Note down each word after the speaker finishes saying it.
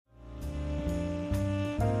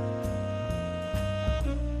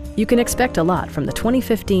You can expect a lot from the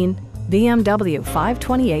 2015 BMW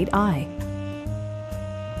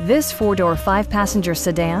 528i. This four-door, five-passenger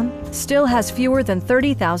sedan still has fewer than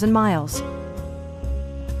 30,000 miles.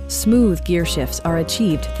 Smooth gear shifts are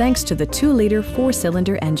achieved thanks to the 2-liter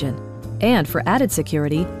four-cylinder engine. And for added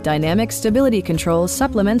security, dynamic stability control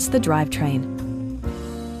supplements the drivetrain.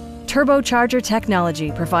 Turbocharger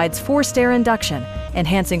technology provides forced air induction,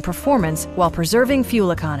 enhancing performance while preserving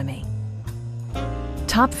fuel economy.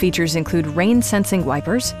 Top features include rain-sensing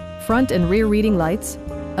wipers, front and rear reading lights,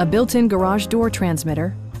 a built-in garage door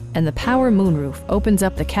transmitter, and the power moonroof opens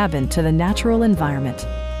up the cabin to the natural environment.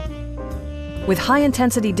 With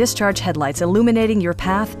high-intensity discharge headlights illuminating your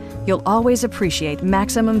path, you'll always appreciate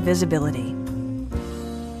maximum visibility.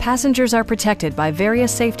 Passengers are protected by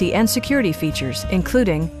various safety and security features,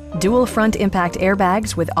 including dual front impact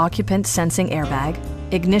airbags with occupant sensing airbag,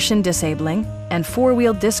 ignition disabling, and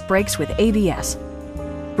four-wheel disc brakes with ABS.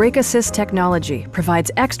 Brake assist technology provides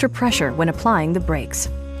extra pressure when applying the brakes.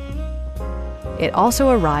 It also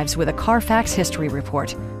arrives with a Carfax history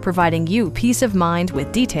report, providing you peace of mind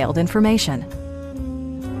with detailed information.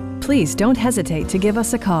 Please don't hesitate to give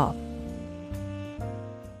us a call.